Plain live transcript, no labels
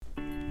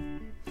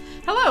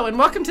Hello, and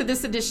welcome to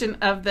this edition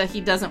of the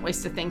He Doesn't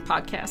Waste a Thing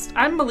podcast.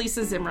 I'm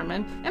Melissa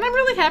Zimmerman, and I'm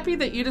really happy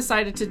that you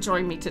decided to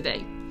join me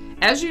today.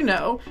 As you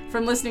know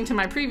from listening to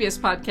my previous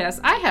podcast,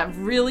 I have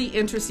really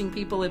interesting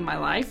people in my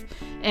life,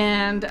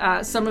 and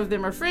some of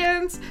them are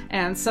friends,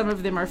 and some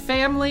of them are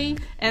family,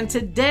 and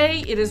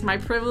today it is my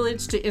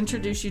privilege to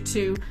introduce you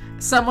to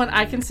someone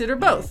I consider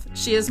both.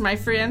 She is my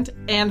friend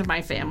and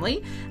my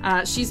family.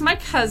 She's my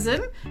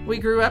cousin. We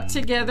grew up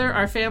together.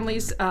 Our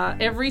families,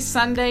 every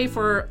Sunday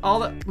for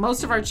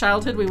most of our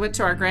childhood, we went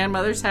to our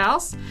grandmother's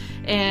house,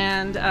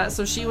 and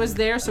so she was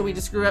there, so we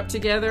just grew up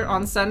together.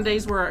 On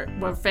Sundays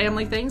were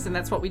family things, and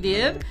that's what we did.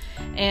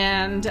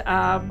 And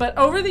but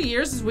over the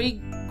years, as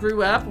we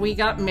grew up, we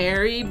got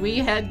married, we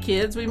had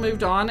kids, we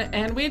moved on,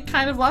 and we had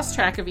kind of lost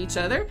track of each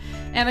other.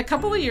 And a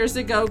couple of years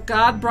ago,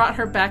 God brought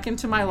her back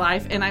into my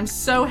life, and I'm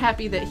so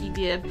happy that He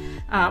did.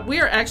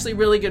 We are actually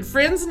really good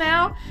friends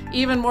now,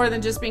 even more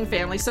than just being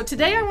family. So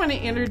today I want to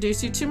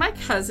introduce you to my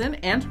cousin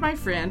and my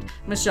friend,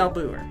 Michelle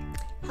Boer.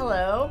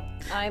 Hello.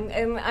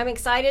 I'm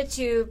excited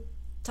to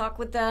talk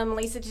with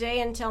Melissa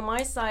today and tell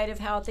my side of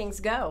how things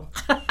go.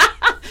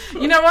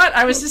 You know what?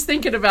 I was just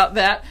thinking about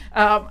that.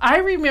 I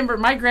remember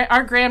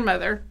our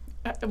grandmother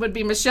would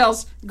be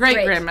Michelle's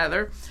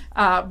great-grandmother.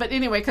 But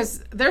anyway,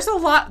 because there's a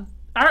lot...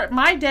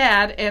 my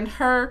dad and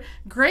her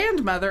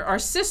grandmother are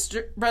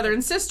brother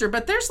and sister,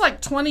 but there's like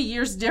 20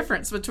 years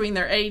difference between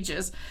their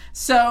ages.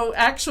 So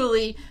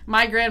actually,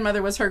 my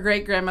grandmother was her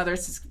great-grandmother.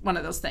 It's one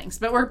of those things.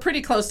 But we're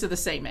pretty close to the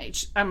same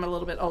age. I'm a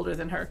little bit older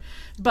than her.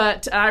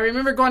 But I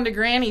remember going to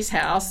Granny's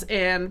house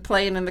and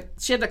playing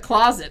she had a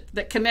closet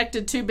that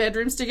connected two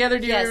bedrooms together.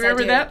 Do you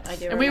remember that? I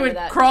do. And we would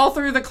crawl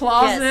through the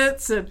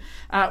closets, and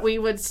we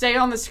would stay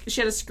on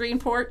she had a screen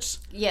porch.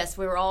 Yes,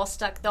 we were all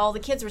stuck. All the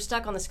kids were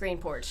stuck on the screen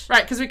porch.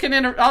 Right, because we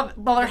couldn't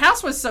our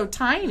house was so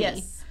tiny.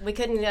 Yes, we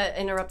couldn't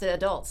interrupt the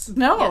adults.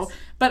 No, yes.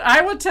 But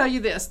I will tell you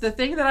this. The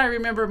thing that I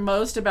remember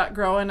most about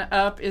growing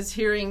up is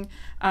hearing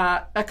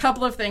a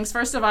couple of things.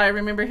 First of all, I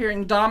remember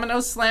hearing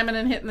dominoes slamming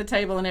and hitting the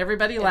table and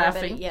everybody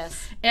laughing.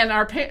 Yes. And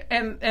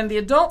and the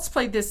adults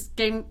played this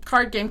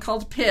card game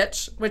called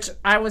Pitch, which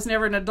I was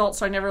never an adult,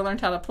 so I never learned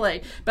how to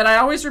play. But I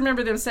always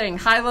remember them saying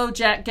high-low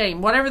jack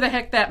game. Whatever the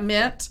heck that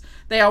meant,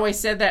 they always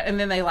said that, and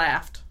then they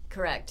laughed.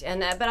 Correct.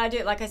 And but I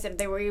do, like I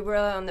said, we were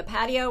on the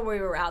patio,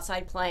 we were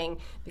outside playing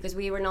because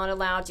we were not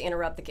allowed to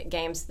interrupt the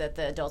games that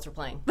the adults were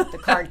playing, the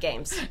card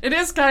games. It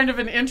is kind of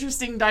an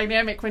interesting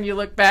dynamic when you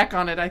look back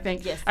on it, I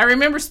think. Yes. I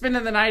remember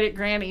spending the night at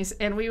Granny's,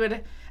 and we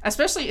would,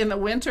 especially in the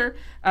winter,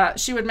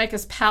 she would make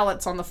us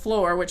pallets on the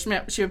floor, which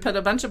meant she would put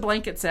a bunch of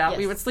blankets out. Yes.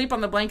 We would sleep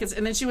on the blankets,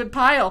 and then she would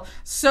pile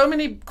so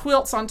many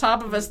quilts on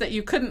top of us that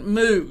you couldn't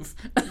move.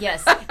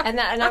 Yes. And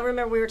I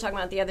remember we were talking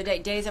about it the other day,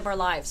 Days of Our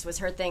Lives was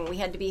her thing. We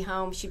had to be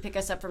home. She'd pick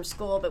us up from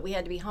school, but we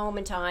had to be home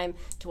in time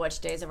to watch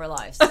Days of Our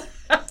Lives.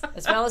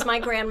 As well as my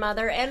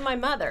grandmother and my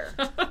mother.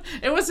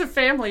 It was a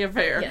family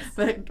affair.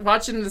 Yes.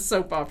 Watching the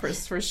soap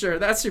operas, for sure.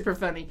 That's super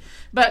funny.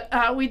 But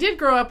we did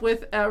grow up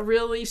with a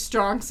really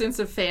strong sense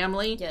of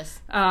family.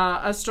 Yes.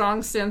 A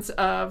strong sense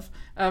of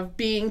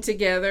being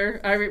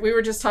together. We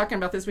were just talking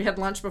about this. We had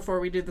lunch before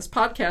we did this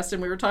podcast,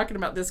 and we were talking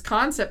about this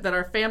concept that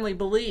our family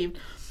believed.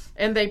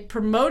 And they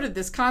promoted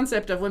this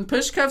concept of when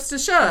push comes to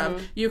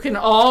shove, you can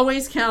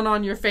always count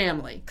on your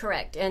family.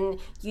 Correct. And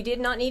you did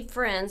not need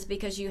friends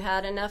because you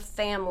had enough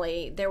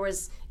family.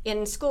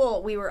 In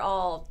school, we were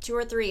all 2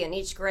 or 3 in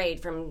each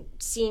grade, from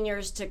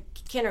seniors to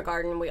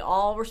kindergarten. We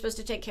all were supposed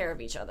to take care of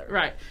each other.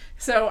 Right.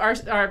 So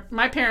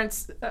my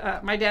parents,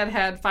 my dad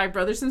had 5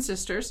 brothers and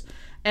sisters,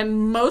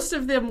 and most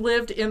of them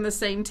lived in the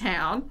same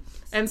town.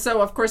 And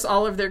so, of course,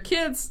 all of their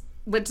kids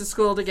went to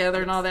school together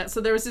and all that.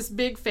 So there was this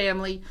big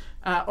family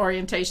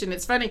orientation.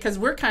 It's funny because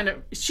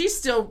she's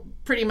still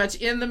pretty much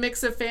in the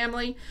mix of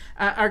family.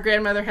 Our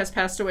grandmother has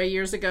passed away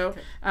years ago.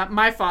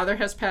 My father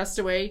has passed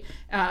away.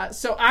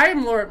 So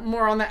I'm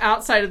more on the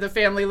outside of the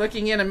family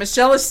looking in, and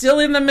Michelle is still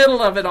in the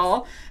middle of it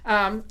all.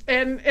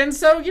 And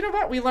so, you know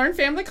what? We learn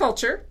family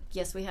culture.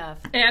 Yes, we have.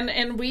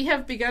 And we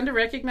have begun to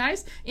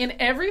recognize in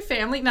every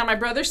family. Now, my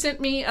brother sent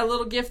me a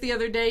little gift the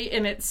other day,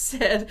 and it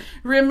said,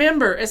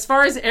 remember, as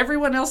far as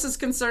everyone else is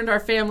concerned, our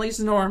family's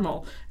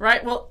normal,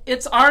 right? Well,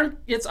 it's our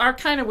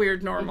kind of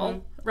weird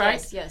normal,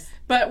 right? Yes.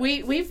 But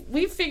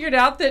we've figured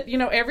out that,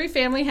 every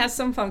family has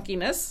some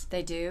funkiness.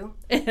 They do.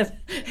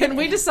 And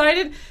we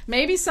decided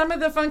maybe some of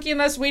the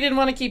funkiness we didn't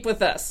want to keep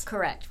with us.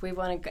 Correct. We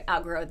want to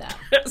outgrow that.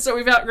 So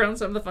we've outgrown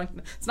some of the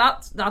funkiness. It's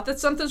not that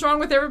something's wrong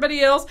with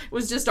everybody else. It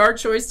was just our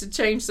choice to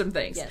change some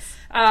things.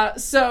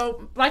 Yes.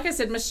 So like I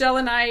said, Michelle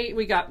and I,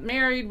 we got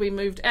married. We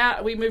moved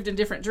in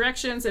different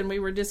directions, and we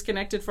were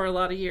disconnected for a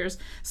lot of years.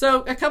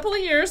 So a couple of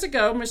years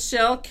ago,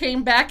 Michelle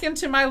came back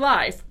into my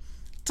life.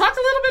 Talk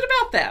a little bit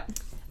about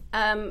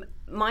that.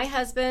 My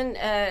husband,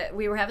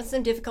 we were having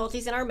some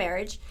difficulties in our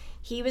marriage.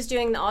 He was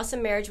doing the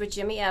Awesome Marriage with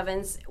Jimmy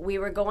Evans. We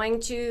were going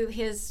to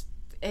his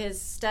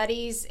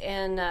studies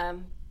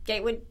in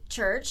Gatewood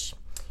Church,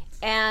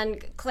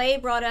 and Clay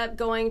brought up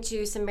going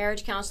to some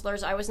marriage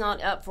counselors. I was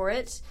not up for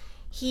it.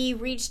 He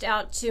reached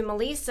out to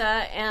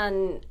Melissa,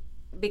 and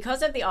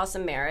because of the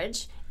Awesome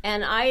Marriage,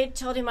 And I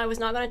told him I was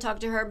not going to talk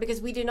to her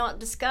because we do not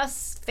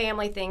discuss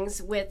family things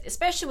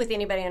especially with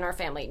anybody in our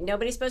family.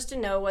 Nobody's supposed to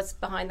know what's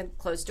behind the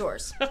closed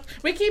doors.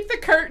 We keep the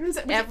curtains.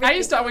 I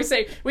used to always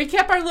say, we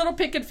kept our little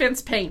picket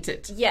fence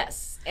painted.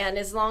 Yes. And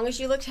as long as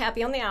you looked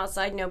happy on the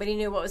outside, nobody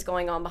knew what was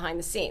going on behind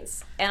the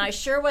scenes. And I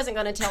sure wasn't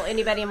going to tell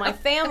anybody in my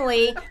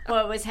family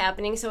what was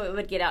happening so it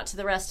would get out to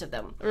the rest of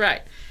them.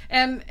 Right.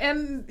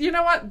 And you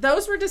know what?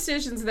 Those were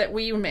decisions that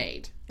we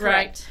made.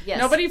 Correct. Right. Yes.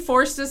 Nobody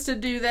forced us to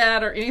do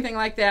that or anything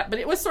like that, but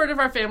it was sort of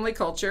our family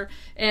culture,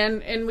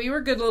 and we were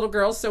good little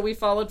girls, so we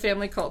followed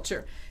family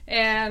culture.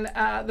 And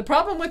the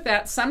problem with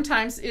that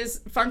sometimes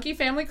is funky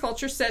family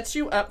culture sets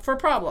you up for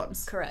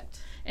problems. Correct.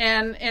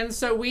 And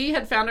so we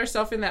had found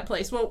ourselves in that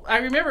place. Well, I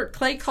remember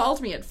Clay called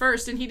me at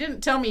first, and he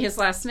didn't tell me his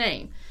last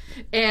name.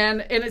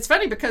 And it's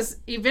funny because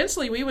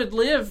eventually we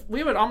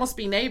would almost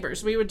be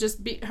neighbors. We would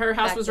just be, her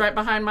house was right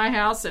behind my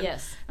house, and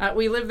yes.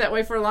 We lived that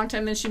way for a long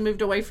time. Then she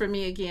moved away from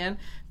me again.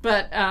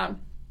 But at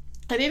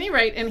any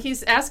rate, and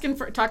he's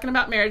talking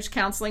about marriage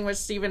counseling, which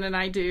Stephen and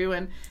I do,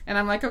 and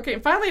I'm like, okay.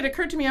 And finally it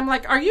occurred to me, I'm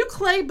like, are you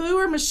Clay Boo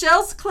or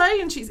Michelle's Clay?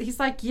 And he's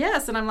like,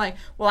 yes. And I'm like,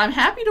 well, I'm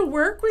happy to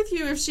work with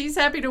you if she's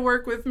happy to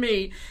work with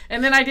me.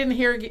 And then I didn't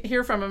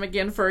hear from him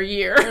again for a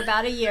year. For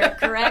about a year,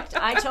 correct.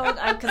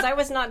 Because I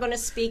was not going to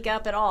speak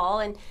up at all,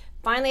 and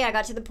finally I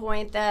got to the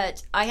point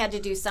that I had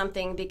to do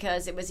something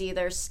because it was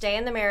either stay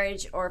in the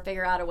marriage or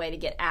figure out a way to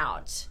get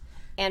out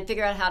and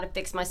figure out how to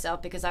fix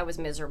myself because I was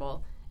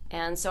miserable.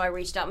 And so I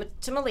reached out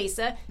to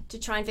Melissa to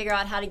try and figure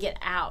out how to get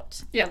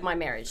out of my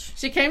marriage.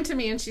 She came to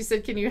me and she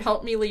said, can you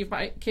help me leave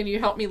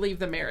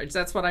the marriage?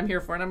 That's what I'm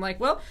here for. And I'm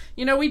like, well,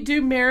 we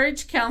do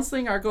marriage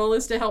counseling. Our goal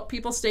is to help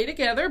people stay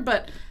together,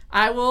 but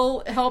I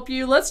will help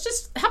you. Let's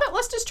just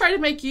try to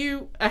make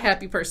you a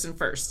happy person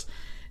first.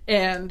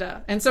 And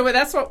so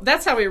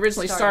that's how we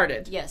originally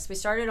started. Yes, we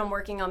started on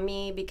working on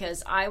me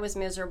because I was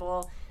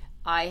miserable.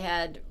 I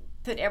had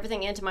put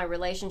everything into my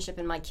relationship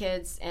and my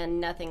kids and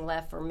nothing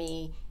left for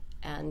me.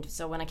 And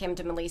so when I came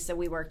to Melissa,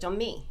 we worked on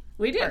me.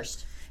 We did.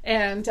 First.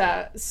 And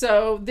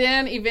so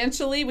then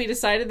eventually we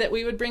decided that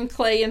we would bring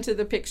Clay into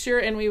the picture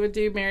and we would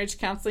do marriage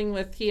counseling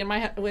with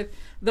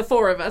the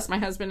four of us. My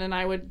husband and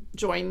I would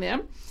join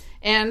them.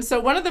 And so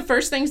one of the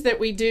first things that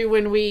we do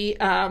when we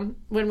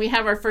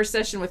have our first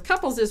session with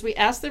couples is we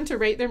ask them to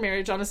rate their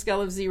marriage on a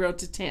scale of 0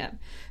 to 10.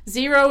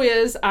 0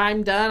 is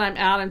I'm done, I'm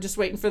out, I'm just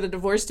waiting for the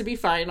divorce to be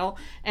final.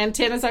 And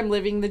 10 is I'm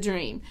living the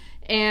dream.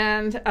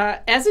 And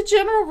as a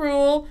general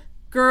rule,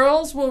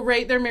 girls will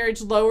rate their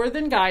marriage lower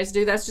than guys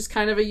do. That's just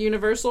kind of a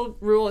universal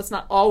rule. It's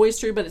not always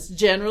true, but it's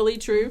generally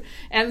true.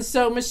 And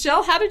so,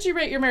 Michelle, how did you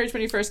rate your marriage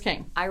when you first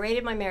came? I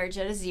rated my marriage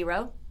at a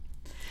 0.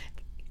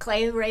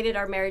 Clay rated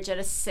our marriage at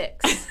a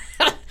 6.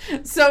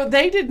 So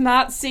they did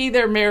not see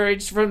their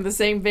marriage from the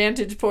same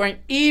vantage point,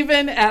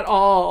 even at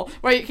all.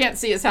 What you can't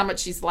see is how much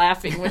she's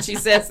laughing when she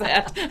says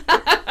that.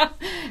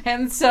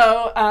 And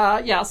so,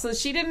 so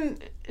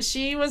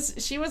she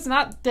was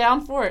not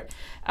down for it.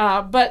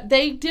 But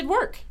they did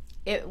work.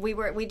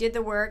 We did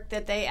the work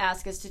that they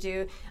asked us to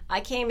do.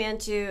 I came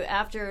into,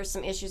 after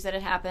some issues that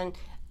had happened,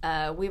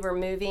 we were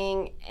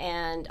moving,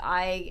 and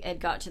I had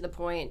got to the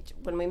point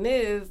when we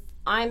moved,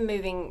 I'm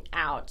moving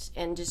out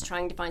and just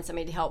trying to find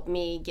somebody to help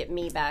me get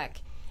me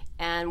back.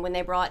 And when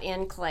they brought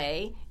in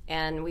Clay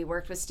and we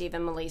worked with Steve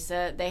and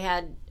Melissa, they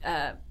had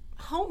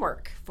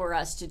homework for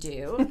us to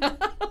do.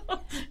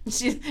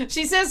 She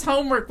says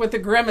homework with a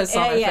grimace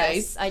on her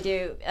face. Yes, I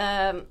do.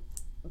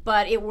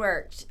 But it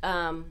worked.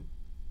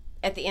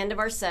 At the end of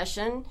our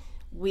session,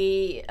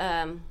 we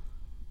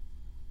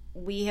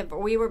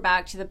were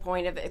back to the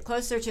point of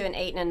closer to an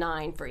 8 and a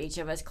 9 for each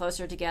of us,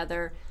 closer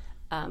together.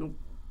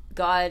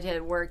 God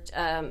had worked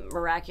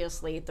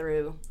miraculously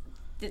through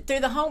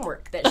the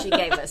homework that she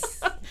gave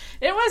us.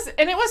 It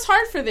was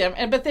hard for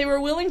them, but they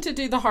were willing to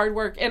do the hard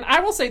work. And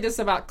I will say this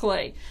about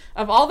Clay: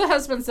 of all the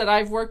husbands that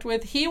I've worked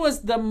with, he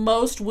was the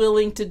most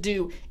willing to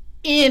do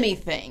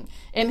anything.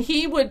 And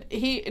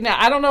now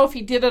I don't know if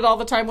he did it all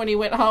the time when he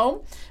went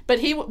home, but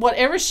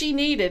whatever she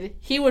needed,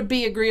 he would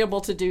be agreeable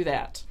to do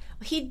that.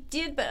 He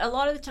did, but a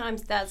lot of the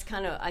times that's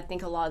kind of, I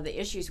think, a lot of the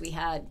issues we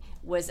had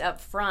was up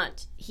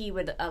front. He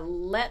would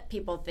let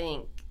people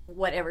think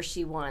whatever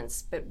she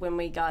wants, but when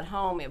we got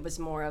home, it was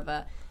more of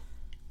a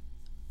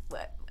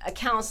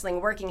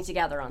counseling, working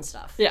together on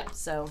stuff. Yeah.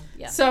 So,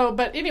 yeah. So,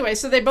 but anyway,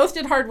 so they both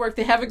did hard work.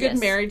 They have a good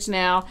marriage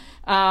now.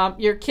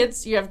 Your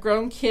kids, you have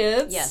grown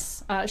kids.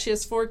 Yes. She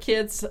has 4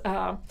 kids.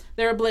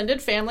 They're a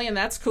blended family, and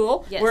that's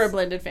cool. Yes. We're a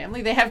blended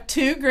family. They have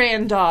 2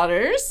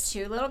 granddaughters.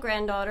 2 little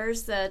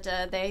granddaughters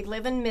that they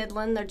live in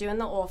Midland. They're doing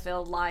the oil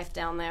field life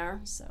down there,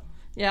 so.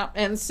 Yeah,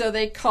 and so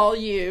they call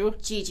you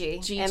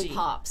Gigi and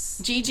Pops.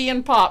 Gigi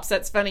and Pops.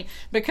 That's funny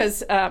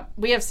because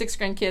we have 6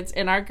 grandkids,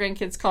 and our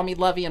grandkids call me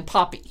Lovey and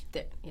Poppy.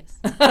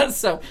 Yes.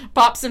 So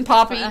Pops and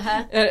Poppy.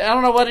 Uh-huh. I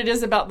don't know what it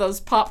is about those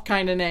pop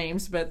kind of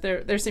names, but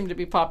they seem to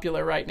be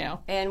popular right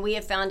now. And we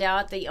have found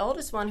out the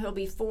oldest one, who'll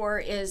be 4,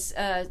 is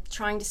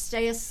trying to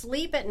stay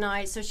asleep at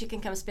night so she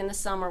can come spend the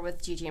summer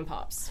with Gigi and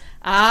Pops.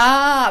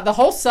 Ah, the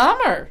whole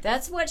summer.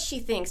 That's what she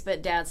thinks,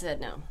 but Dad said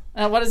no.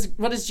 What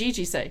does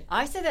Gigi say?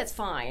 I said that's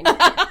fine.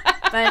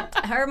 But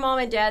her mom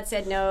and dad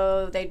said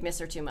no, they'd miss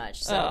her too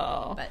much.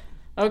 So, but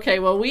okay,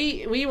 well,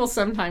 we will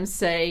sometimes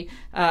say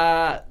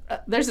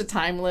there's a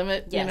time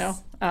limit, yes, you know.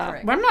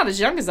 correct. But I'm not as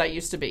young as I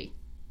used to be.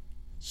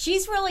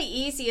 She's really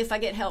easy if I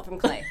get help from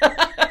Clay.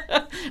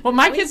 Well,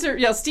 my kids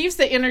are, Steve's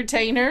the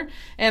entertainer,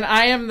 and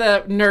I am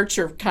the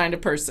nurture kind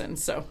of person,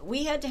 so.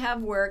 We had to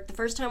have work. The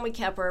first time we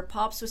kept her,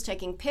 Pops was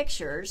taking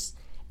pictures.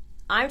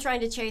 I'm trying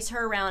to chase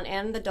her around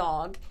and the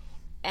dog.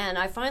 And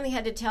I finally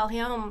had to tell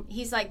him,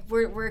 he's like,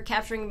 we're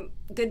capturing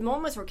good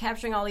moments. We're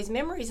capturing all these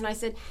memories. And I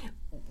said,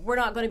 we're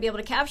not going to be able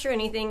to capture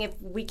anything if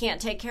we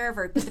can't take care of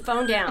her. Put the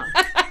phone down.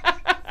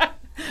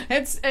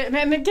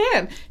 And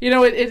again,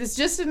 it is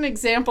just an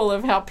example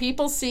of how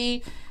people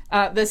see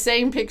the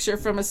same picture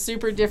from a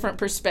super different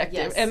perspective.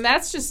 Yes. And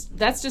that's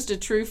just a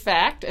true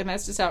fact, and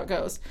that's just how it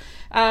goes.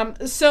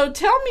 So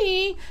tell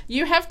me,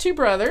 you have two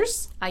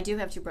brothers. I do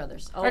have two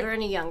brothers, older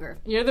and a younger.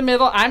 You're the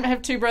middle. I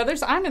have two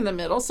brothers. I'm in the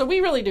middle. So we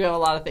really do have a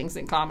lot of things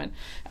in common.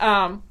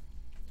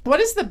 What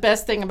is the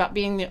best thing about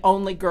being the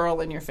only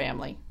girl in your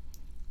family?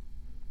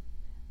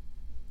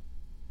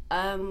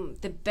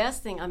 The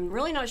best thing, I'm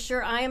really not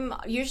sure. I'm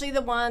usually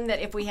the one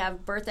that if we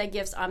have birthday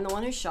gifts, I'm the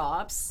one who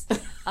shops.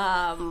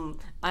 I'm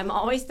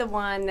always the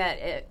one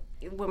that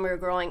when we were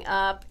growing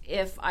up,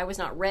 if I was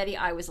not ready,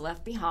 I was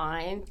left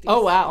behind.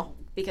 Oh, wow.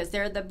 Because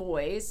they're the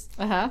boys.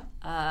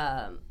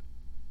 Uh-huh.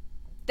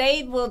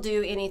 They will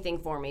do anything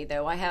for me,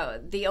 though. I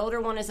have the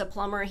older one is a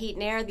plumber, heat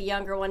and air. The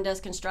younger one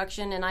does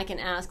construction, and I can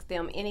ask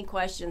them any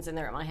questions, and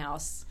they're at my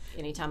house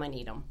anytime I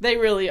need them. They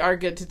really are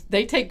good.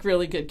 They take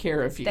really good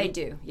care of you. They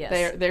do,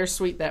 yes. They're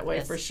sweet that way,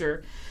 yes. for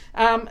sure.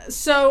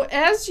 So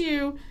as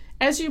you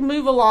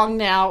move along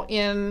now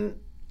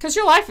because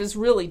your life is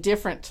really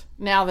different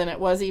now than it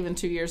was even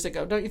 2 years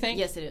ago, don't you think?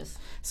 Yes, it is.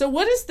 So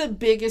what is the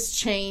biggest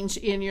change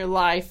in your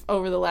life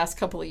over the last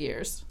couple of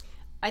years?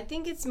 I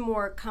think it's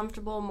more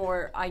comfortable,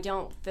 I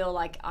don't feel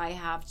like I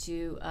have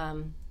to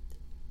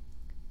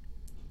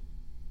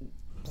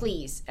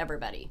please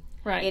everybody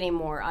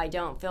anymore. I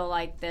don't feel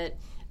like that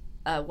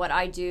what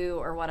I do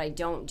or what I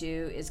don't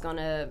do is going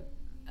to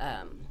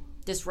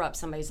disrupt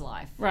somebody's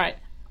life. Right.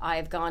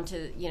 I've gone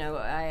to,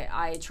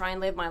 I try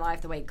and live my life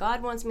the way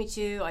God wants me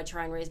to. I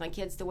try and raise my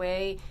kids the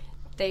way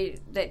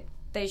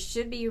they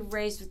should be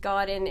raised with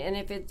God. And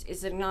if it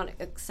is not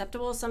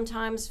acceptable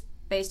sometimes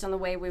based on the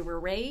way we were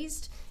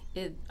raised,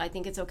 I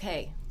think it's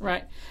okay.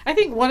 Right. I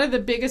think one of the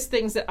biggest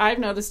things that I've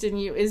noticed in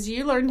you is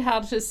you learned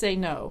how to say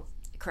no.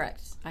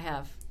 Correct. I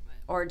have.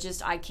 Or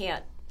just I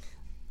can't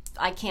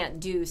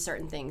do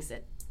certain things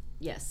that,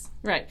 yes.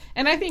 Right.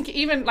 And I think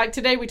even like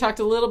today we talked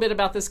a little bit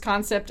about this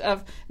concept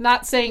of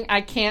not saying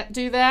I can't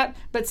do that,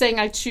 but saying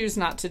I choose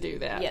not to do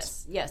that.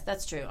 Yes,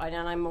 that's true.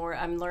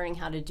 I'm learning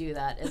how to do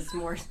that. It's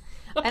more,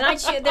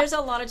 and there's a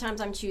lot of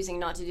times I'm choosing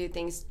not to do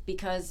things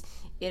because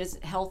it is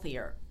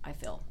healthier, I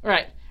feel.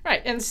 Right.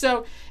 Right.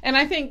 And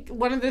I think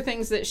one of the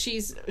things that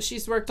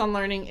she's worked on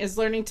learning is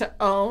learning to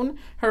own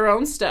her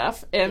own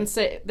stuff and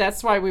say,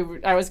 that's why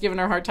I was giving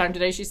her a hard time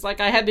today. She's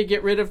like, I had to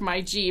get rid of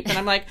my Jeep. And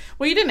I'm like,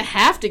 well, you didn't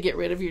have to get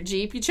rid of your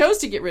Jeep. You chose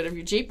to get rid of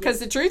your Jeep because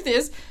the truth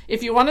is,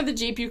 if you wanted the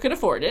Jeep, you could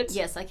afford it.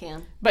 Yes, I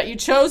can. But you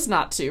chose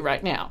not to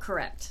right now.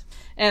 Correct.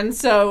 And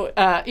so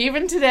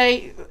even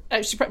today,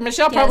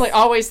 Michelle probably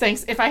always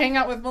thinks if I hang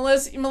out with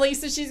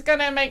Melissa, she's going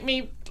to make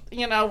me,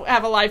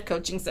 have a life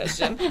coaching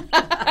session.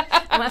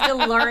 I'm going to have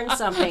to learn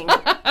something,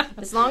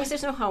 as long as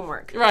there's no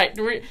homework. Right.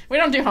 We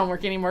don't do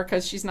homework anymore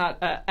because she's not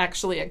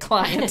actually a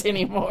client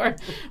anymore.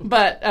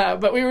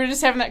 But we were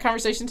just having that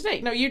conversation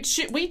today. No,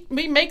 we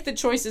make the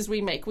choices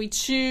we make. We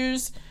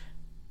choose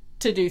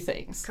to do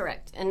things.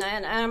 Correct. And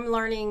I'm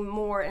learning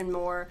more and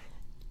more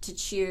to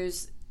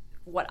choose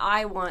what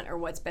I want or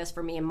what's best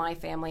for me and my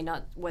family,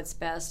 not what's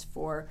best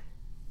for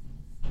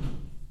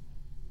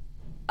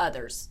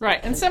others. Right.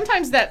 And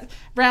sometimes that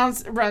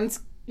runs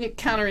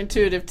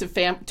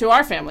counterintuitive to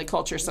our family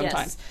culture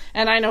sometimes. Yes.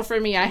 And I know for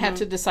me, I had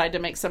to decide to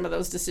make some of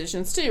those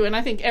decisions too. And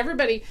I think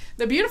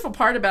the beautiful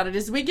part about it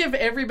is we give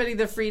everybody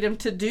the freedom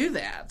to do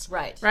that.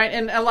 Right. Right.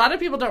 And a lot of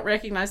people don't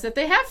recognize that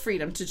they have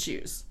freedom to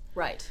choose.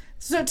 Right.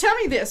 So tell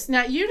me this.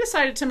 Now, you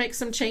decided to make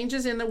some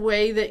changes in the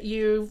way that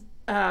you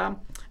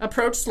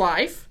approached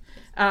life.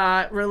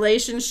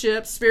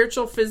 Relationships,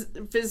 spiritual,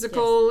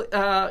 physical,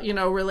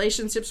 yes.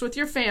 Relationships with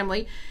your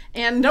family,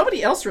 and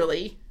nobody else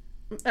really,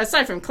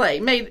 aside from Clay,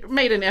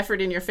 made an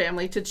effort in your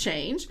family to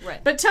change.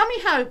 Right. But tell me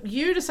how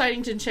you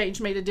deciding to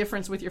change made a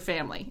difference with your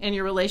family and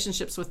your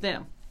relationships with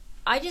them.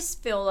 I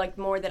just feel like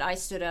more that I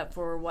stood up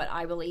for what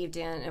I believed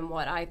in and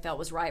what I felt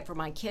was right for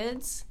my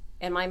kids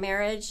and my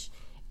marriage.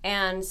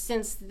 And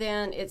since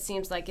then, it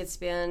seems like it's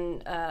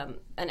been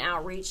an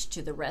outreach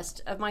to the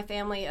rest of my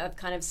family. I've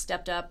kind of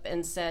stepped up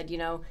and said,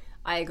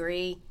 I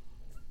agree,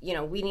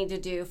 we need to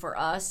do for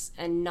us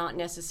and not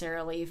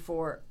necessarily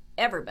for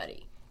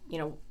everybody.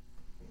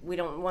 We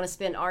don't want to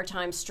spend our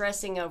time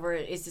stressing over,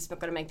 is this going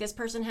to make this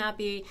person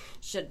happy?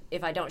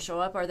 If I don't show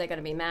up, are they going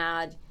to be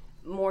mad?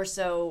 More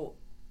so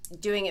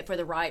doing it for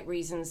the right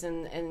reasons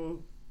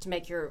and to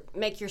make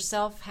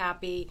yourself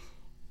happy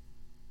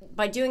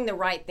by doing the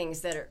right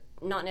things that are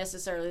not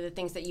necessarily the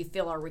things that you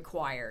feel are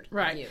required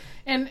right of you.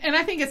 And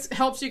I think it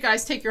helps you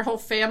guys take your whole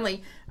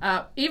family,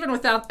 even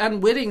without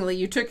unwittingly,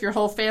 you took your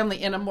whole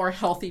family in a more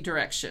healthy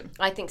direction.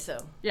 I think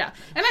so. Yeah,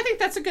 and I think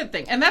that's a good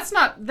thing. And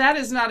that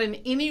is not in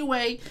any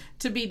way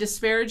to be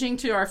disparaging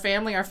to our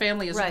family. Our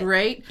family is Right.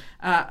 great.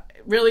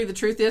 Really, the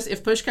truth is,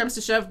 if push comes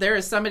to shove, there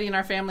is somebody in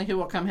our family who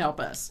will come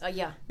help us.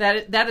 Yeah.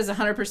 That is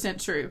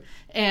 100% true.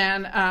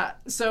 And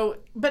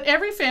but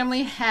every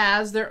family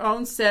has their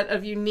own set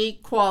of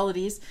unique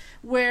qualities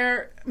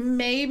where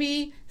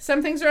maybe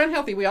some things are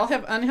unhealthy. We all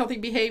have unhealthy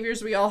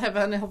behaviors. We all have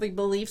unhealthy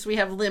beliefs. We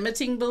have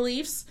limiting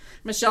beliefs.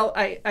 Michelle,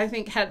 I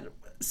think, had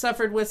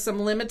suffered with some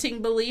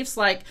limiting beliefs,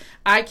 like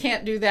I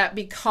can't do that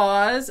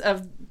because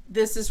of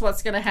this is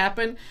what's going to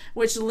happen,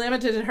 which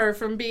limited her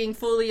from being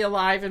fully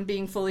alive and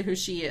being fully who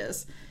she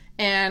is.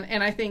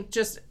 And I think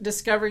just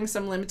discovering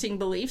some limiting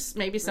beliefs,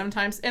 maybe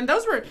sometimes, and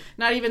those were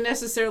not even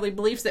necessarily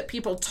beliefs that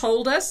people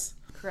told us.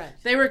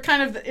 Correct. They were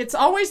kind of, it's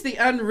always the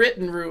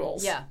unwritten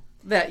rules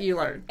that you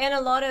learn. And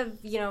a lot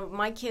of,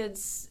 my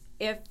kids,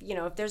 if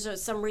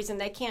there's some reason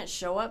they can't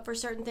show up for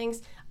certain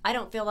things, I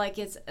don't feel like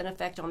it's an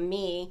effect on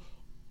me.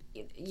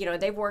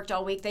 They've worked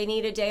all week, they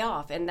need a day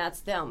off, and that's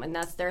them, and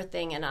that's their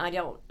thing, and I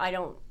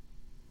don't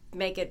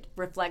make it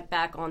reflect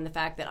back on the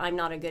fact that I'm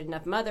not a good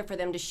enough mother for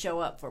them to show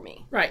up for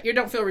me. Right. You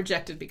don't feel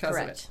rejected because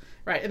Correct. of it.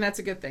 Right. And that's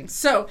a good thing.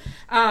 So,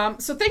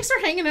 so thanks for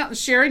hanging out and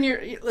sharing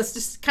let's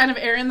just kind of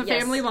air in the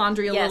Yes. family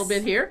laundry a little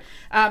bit here.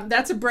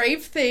 That's a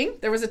brave thing.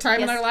 There was a time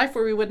in Yes. our life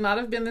where we would not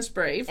have been this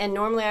brave. And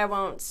normally I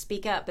won't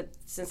speak up, but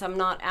since I'm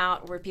not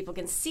out where people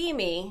can see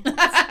me, it's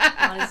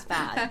not as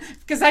bad.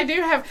 Because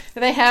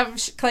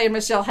Clay and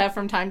Michelle have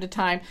from time to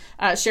time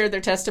shared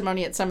their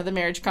testimony at some of the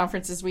marriage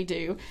conferences we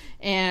do.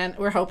 And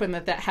we're hoping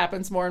that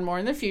happens more and more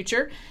in the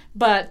future.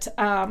 But, so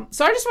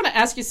I just want to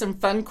ask you some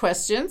fun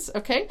questions,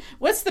 okay?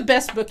 What's the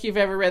best book you've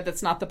ever read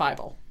that's not the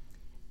Bible?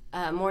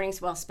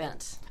 Mornings Well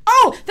Spent.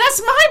 Oh,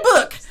 that's my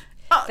book!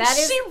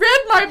 She read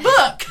my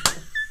book!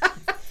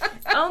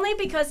 Only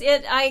because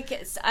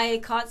I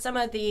caught some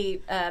of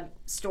the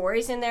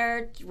stories in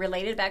there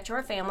related back to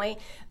our family,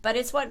 but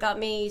it's what got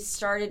me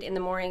started in the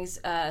mornings,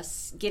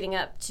 getting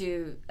up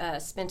to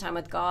spend time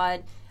with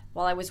God.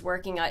 While I was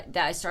working,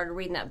 I started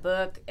reading that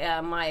book.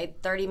 My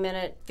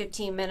 30-minute,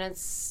 15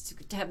 minutes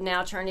have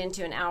now turned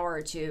into an hour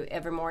or two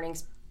every morning.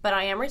 But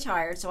I am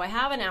retired, so I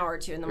have an hour or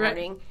two in the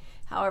morning. Right.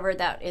 However,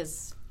 that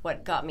is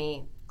what got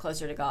me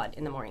closer to God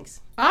in the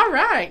mornings. All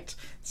right.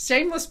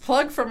 Shameless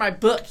plug for my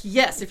book.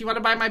 Yes, if you want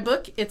to buy my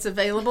book, it's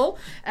available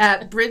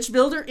at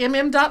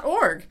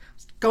bridgebuildermm.org.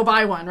 Go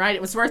buy one,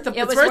 right? It's worth the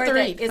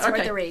read. It's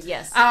worth the read,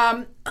 yes.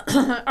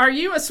 Are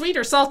you a sweet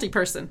or salty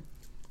person?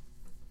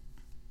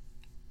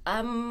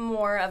 I'm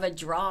more of a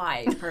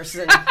dry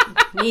person.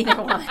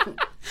 Neither one.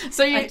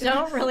 So I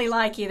don't really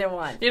like either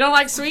one. You don't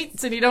like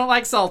sweets and you don't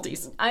like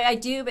salties? I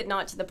do, but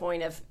not to the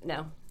point of,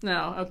 no.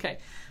 No, okay.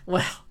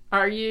 Well,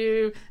 are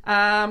you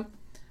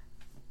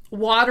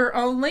water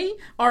only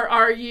or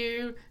are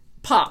you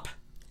pop?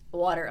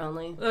 Water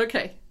only.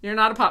 Okay. You're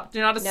not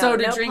a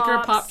soda drinker,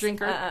 pops. Pop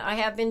drinker? I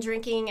have been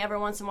drinking every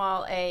once in a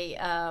while a,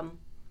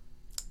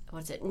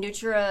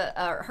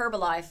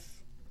 Herbalife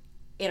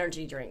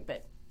energy drink,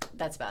 but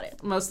that's about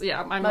it. Mostly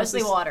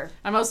water.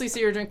 I mostly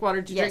see her drink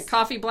water. Do you Yes. drink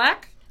coffee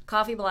black?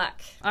 Coffee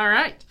black. All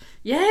right.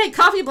 Yay,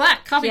 coffee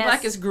black. Coffee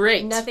black is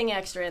great. Nothing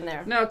extra in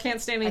there. No,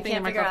 can't stand anything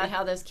in my coffee. I can't figure out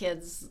how those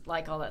kids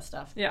like all that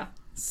stuff. Yeah.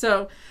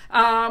 So,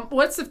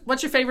 what's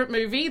your favorite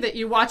movie that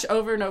you watch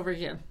over and over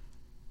again?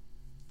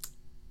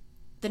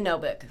 The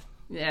Notebook.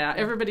 Yeah,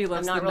 everybody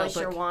loves The Notebook. I'm not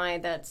really sure why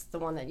that's the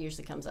one that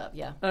usually comes up.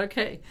 Yeah.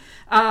 Okay.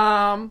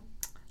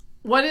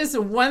 What is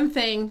one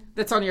thing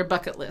that's on your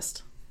bucket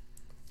list?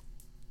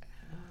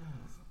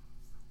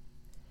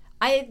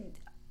 I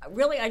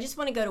just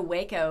want to go to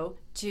Waco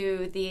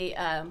to the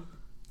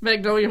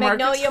Magnolia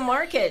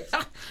Market.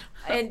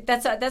 And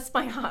that's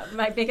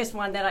my biggest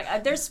one.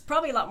 There's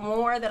probably a lot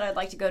more that I'd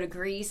like to go to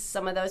Greece,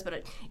 some of those,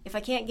 but if I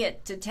can't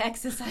get to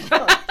Texas, I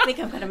don't think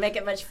I'm going to make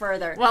it much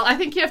further. Well, I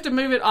think you have to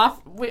move it off.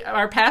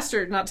 Our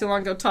pastor not too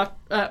long ago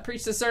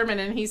preached a sermon,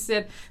 and he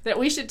said that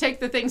we should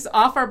take the things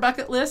off our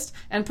bucket list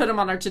and put them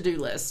on our to-do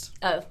list.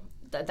 Oh,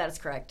 that is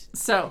correct.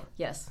 So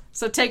yes.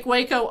 So take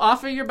Waco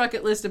off of your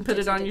bucket list and put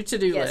it on your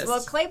to-do list.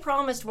 Well, Clay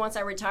promised once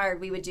I retired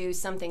we would do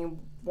something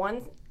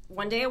one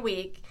day a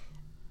week.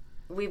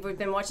 We've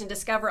been watching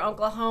Discover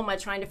Oklahoma,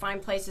 trying to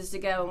find places to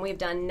go, and we've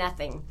done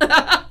nothing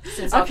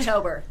since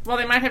October. Well,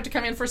 they might have to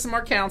come in for some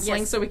more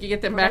counseling so we can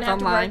get them back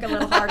online. We're going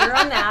to have to work a little harder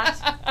on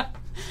that.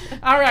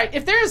 All right.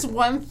 If there is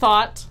one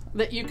thought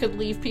that you could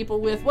leave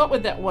people with, what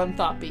would that one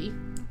thought be?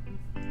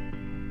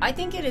 I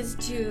think it is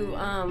to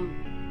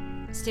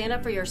stand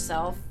up for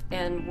yourself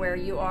and where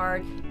you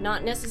are,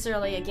 not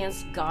necessarily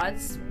against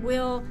God's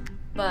will,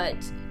 but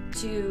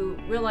to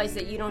realize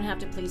that you don't have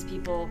to please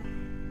people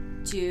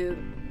to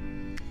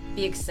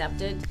be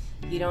accepted.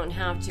 You don't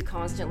have to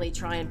constantly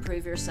try and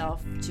prove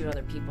yourself to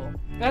other people.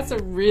 That's a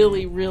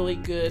really, really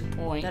good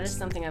point. That is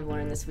something I've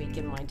learned this week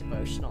in my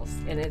devotionals,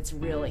 and it's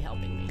really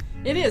helping me.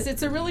 It is.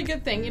 It's a really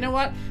good thing. You know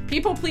what?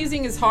 People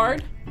pleasing is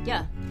hard,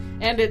 Yeah.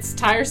 And it's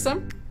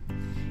tiresome,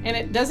 and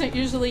it doesn't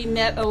usually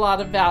net a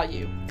lot of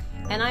value.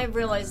 And I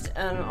realized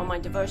on my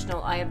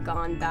devotional, I have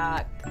gone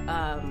back,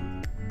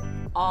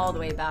 all the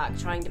way back,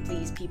 trying to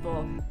please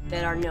people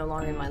that are no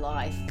longer in my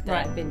life, that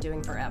Right. I've been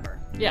doing forever.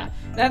 Yeah,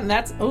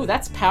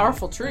 that's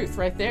powerful truth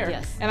right there.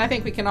 Yes. And I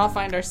think we can all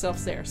find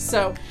ourselves there.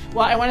 So,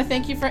 well, I want to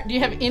thank you for. Do you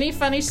have any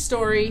funny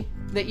story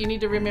that you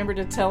need to remember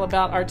to tell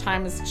about our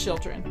time as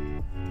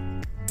children?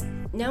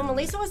 No,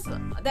 Melissa was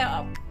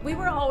that we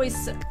were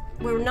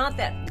not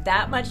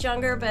that much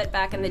younger, but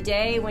back in the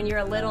day when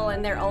you're little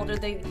and they're older,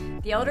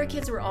 the older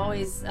kids were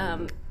always.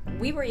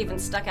 We were even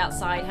stuck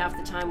outside half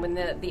the time when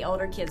the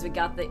older kids, we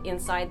got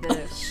inside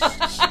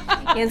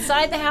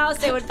the house.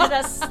 They would put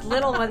us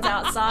little ones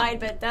outside,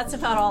 but that's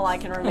about all I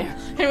can remember.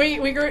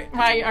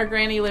 And our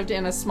granny lived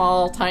in a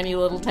small, tiny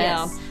little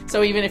town. Yes.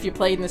 So even if you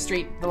played in the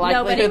street, the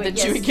likelihood that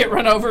you yes. would get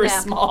run over is Yeah.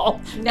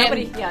 small.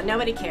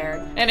 Nobody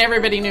cared. And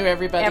everybody knew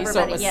everybody,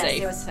 so it was yes,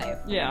 safe. it was safe.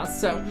 Yeah.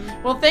 So,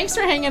 well, thanks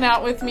for hanging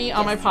out with me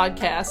on my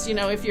podcast. You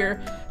know, if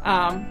you're,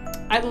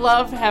 I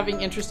love having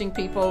interesting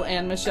people,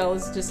 and Michelle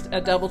is just a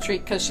double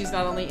treat because she's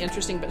not only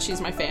interesting, but she's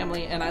my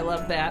family, and I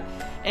love that.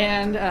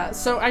 And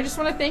so I just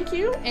want to thank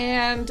you.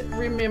 And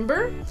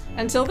remember,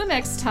 until the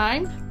next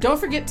time, don't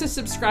forget to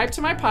subscribe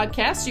to my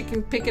podcast. You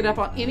can pick it up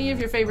on any of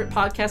your favorite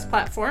podcast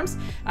platforms.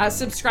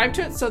 Subscribe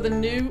to it so the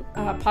new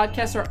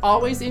podcasts are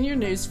always in your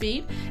news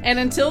feed. And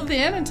until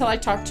then, until I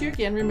talk to you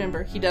again,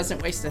 remember, he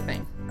doesn't waste a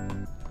thing.